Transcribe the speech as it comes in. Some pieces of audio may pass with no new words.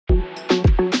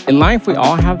In life, we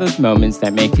all have those moments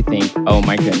that make you think, oh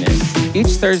my goodness. Each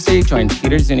Thursday, join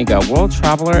Peter Zuniga, world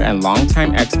traveler and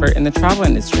longtime expert in the travel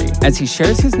industry, as he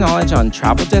shares his knowledge on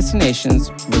travel destinations,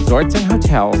 resorts and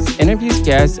hotels, interviews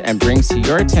guests, and brings to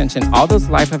your attention all those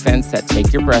life events that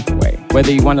take your breath away.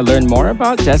 Whether you want to learn more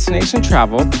about destination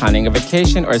travel, planning a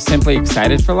vacation, or simply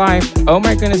excited for life, Oh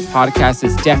My Goodness Podcast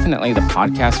is definitely the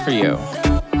podcast for you.